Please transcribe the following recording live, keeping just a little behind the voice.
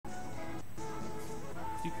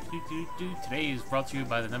Today is brought to you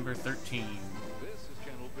by the number 13. This is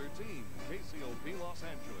Channel 13, KCOP Los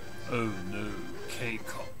Angeles. Oh no,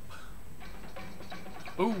 K-Cup.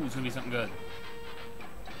 Oh, it's gonna be something good.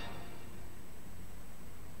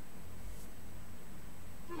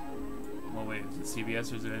 Well, wait, is it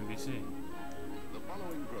CBS or is it NBC? The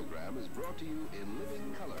following program is brought to you in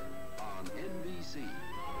living color on NBC.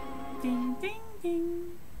 Ding, ding,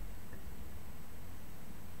 ding.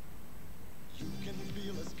 You can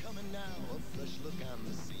feel us coming now, a fresh look on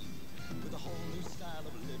the scene, with a whole new style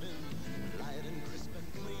of living, light and crisp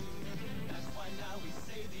and clean. That's why now we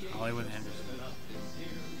say the Hollywood Henderson. up is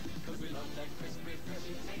here, 'cause we love that crisp,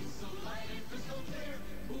 refreshing taste, so light and crystal clear.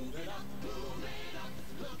 Move it up,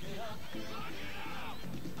 look it up,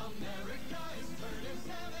 America is turning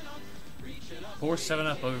 7 Up, reach it up. Pour 7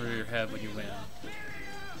 Up over your head when you win.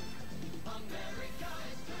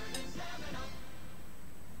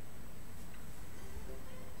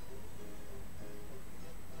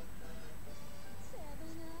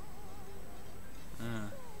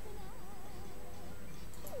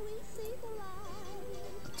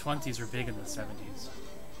 The 20s were big in the 70s.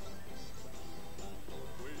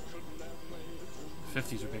 The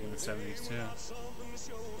 50s were big in the 70s too.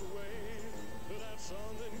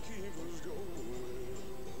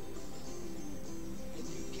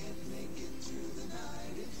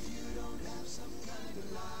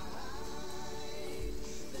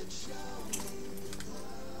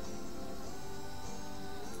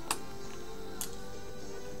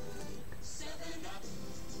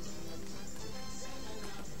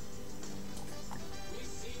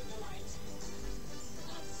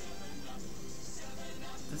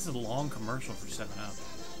 This is a long commercial for 7 Up.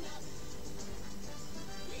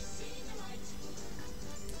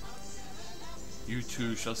 You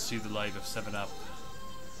too shall see the light of 7 Up.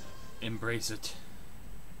 Embrace it.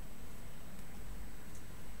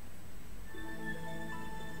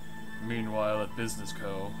 Meanwhile at Business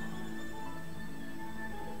Co.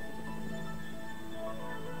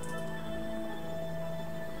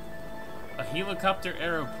 A helicopter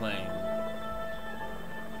aeroplane.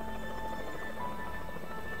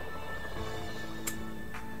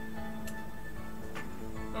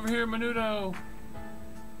 Over here, Menudo.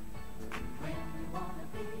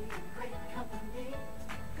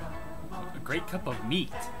 A great cup of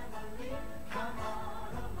meat.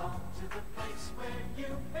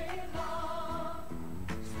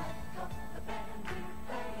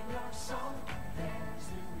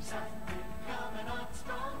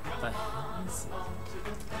 What the hell is it?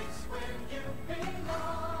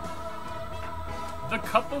 The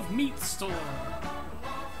Cup of Meat store.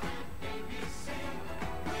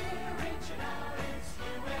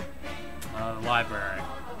 The library.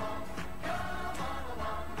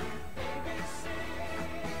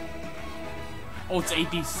 Oh, it's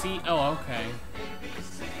ABC. Oh, okay.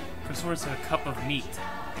 Chris Ward said a cup of meat.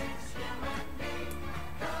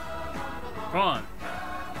 Come on.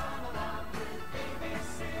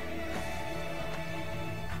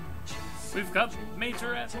 We've got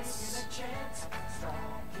majorettes.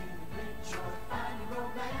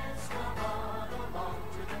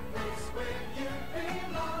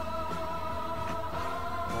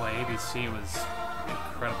 Boy, ABC was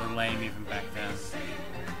incredibly lame even back then.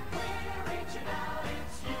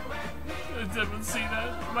 I didn't see that.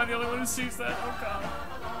 Am I the only one who sees that? Oh god.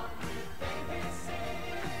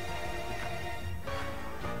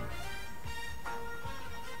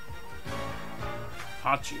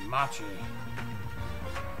 Hachi Machi.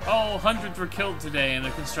 Oh, hundreds were killed today in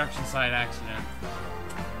a construction site accident.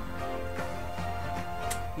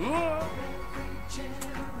 Whoa.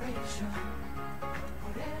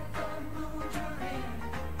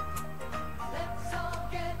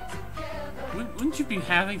 Wouldn't you be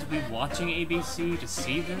having to be watching ABC to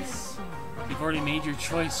see this? You've already made your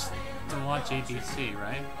choice to watch ABC,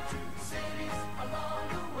 right?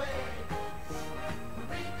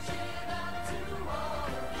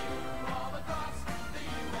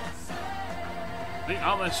 The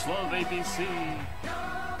Amish love ABC.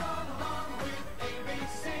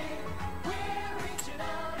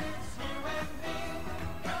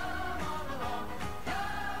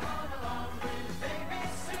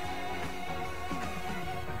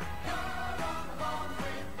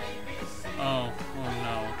 Oh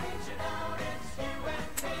no.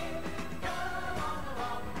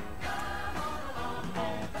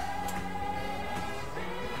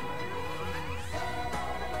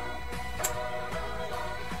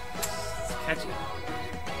 It's catchy.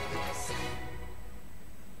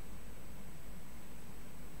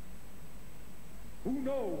 Who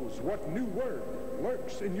knows what new word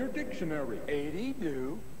lurks in your dictionary? 80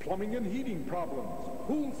 do. Plumbing and heating problems.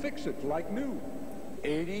 Who'll fix it like new?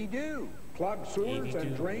 AD-Do. Clogged sewers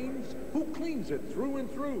and drains? Who cleans it through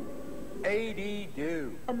and through?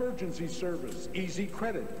 AD-Do. Emergency service, easy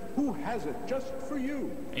credit. Who has it just for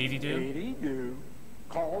you? AD-Do? AD-Do.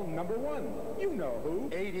 Call number 1. You know who.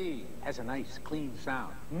 AD has a nice, clean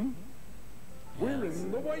sound. We're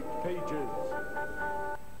in the white pages.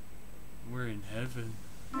 We're in heaven.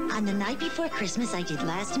 On the night before Christmas, I did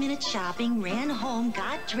last-minute shopping, ran home,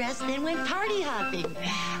 got dressed, then went party hopping.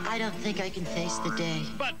 I don't think I can face the day.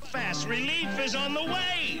 But fast relief is on the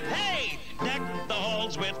way. Hey, deck the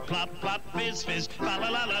halls with plop, plop, fizz, fizz, la la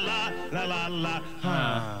la la la la la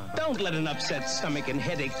la. Don't let an upset stomach and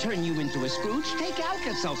headache turn you into a Scrooge. Take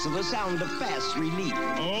Alka-Seltzer, the sound of fast relief.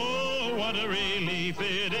 Oh, what a relief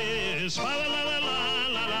it is. La la la la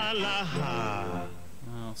la la la.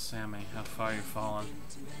 Oh, Sammy, how far you've fallen.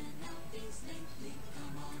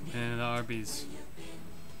 And Arby's.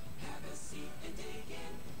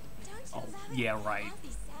 Oh, yeah, right.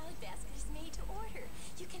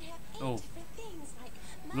 Oh,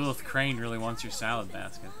 Lilith Crane really wants your salad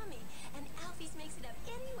basket. And Alfie's makes it up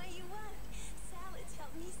any way you want it. Salads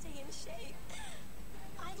help me stay in shape.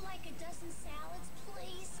 I'd like a dozen salads,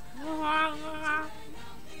 please.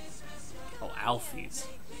 Oh, Alfie's.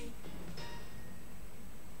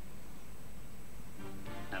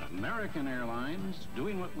 At American Airlines,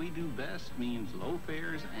 doing what we do best means low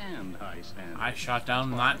fares and high standards. I shot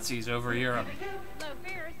down Nazis over Europe. Low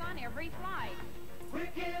fares on every flight.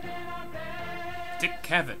 Dick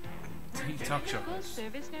Cavett. He talk show. Full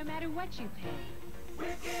service no matter what you pay.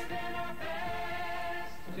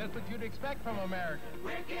 Just what you'd expect from America.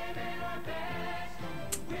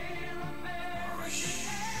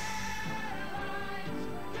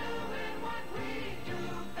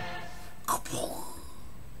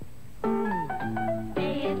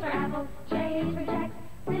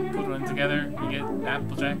 Put one together, you get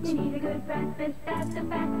Apple Jacks. Need a good breakfast, that's a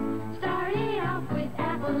fact. Starting off with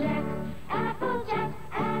Apple Jacks. Apple Jacks,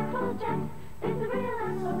 Apple Jacks. It's a real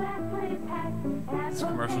Apple Jack play pack. This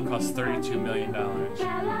commercial cost $32 million.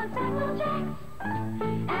 Kellogg's Apple Jacks.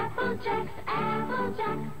 Apple Jacks, Apple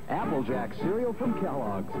Jacks. Apple Jack cereal from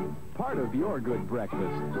Kellogg's. Part of your good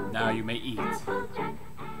breakfast. Now you may eat. Apple Jacks.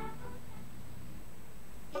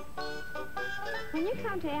 When you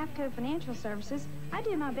come to AFCO Financial Services, I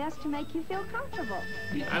do my best to make you feel comfortable.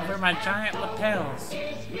 I wear my giant lapels.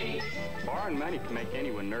 Borrowing money can make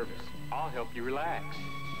anyone nervous. I'll help you relax.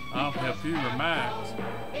 I'll help you relax.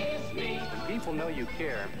 When people know you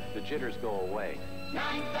care, the jitters go away.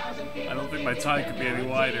 I don't think my tie could be any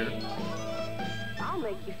wider. I'll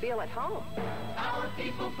make you feel at home.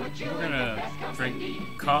 We're gonna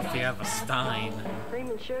drink coffee out of a stein. Cream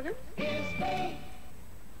and sugar?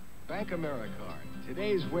 Bank AmeriCard,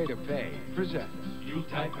 today's way to pay, presents.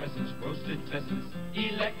 Yuletide presents, roasted pheasants,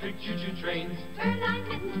 electric choo-choo trains. Fur-lined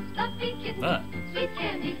mittens, fluffy kittens, sweet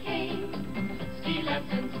candy canes. Ski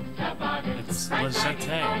lessons, toboggans, It's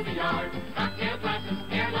Legette. The yard, cocktail glasses,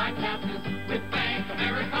 airline passes, with Bank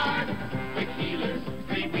AmeriCard. Quick healers,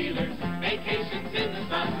 three-wheelers, vacations in the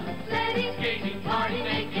sun. Sledding, Skating, party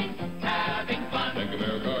making, having fun. Bank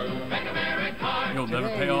AmeriCard. Bank AmeriCard. You'll never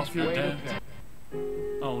pay off your debt.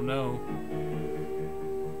 Oh no.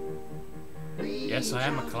 Yes, I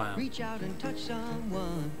am a clown. Reach out and touch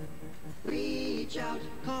someone. Reach out,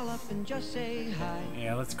 call up and just say hi.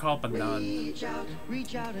 Yeah, let's call up a nun.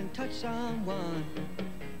 Reach out and touch someone.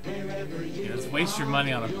 Yeah, let's waste your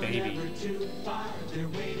money on a baby.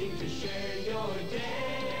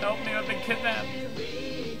 Help me, I've been kidnapped.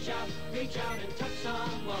 Reach out and touch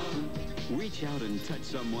someone. Reach out and touch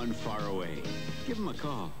someone far away. Give them a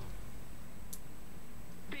call.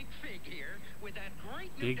 Big Fig here with that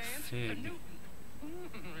great new Big dance to Fig. Newton.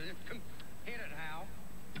 Hit it, Hal.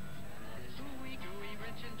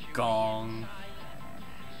 Gong.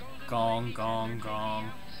 Gong, gong,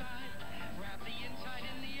 gong.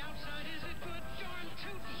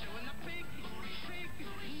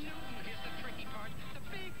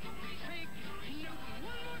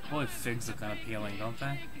 Boy, figs look unappealing, don't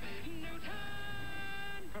they?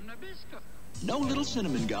 No little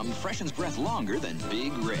cinnamon gum freshens breath longer than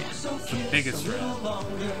Big Red. The biggest red.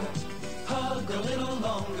 Hug a little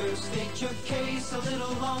longer, state your case a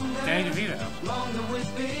little longer. Danny DeVito. Longer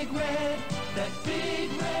with Big Red. That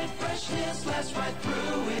Big Red freshness lasts right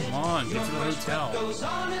through it. Come on, get to the hotel. Goes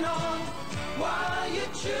on and on while you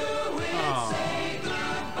chew it. Oh. Say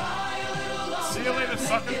goodbye a little longer. See you later,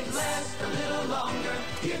 suckers. Make it last a little longer.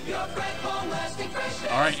 Give your breath long-lasting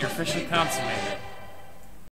freshness. Alright, you're officially consummated.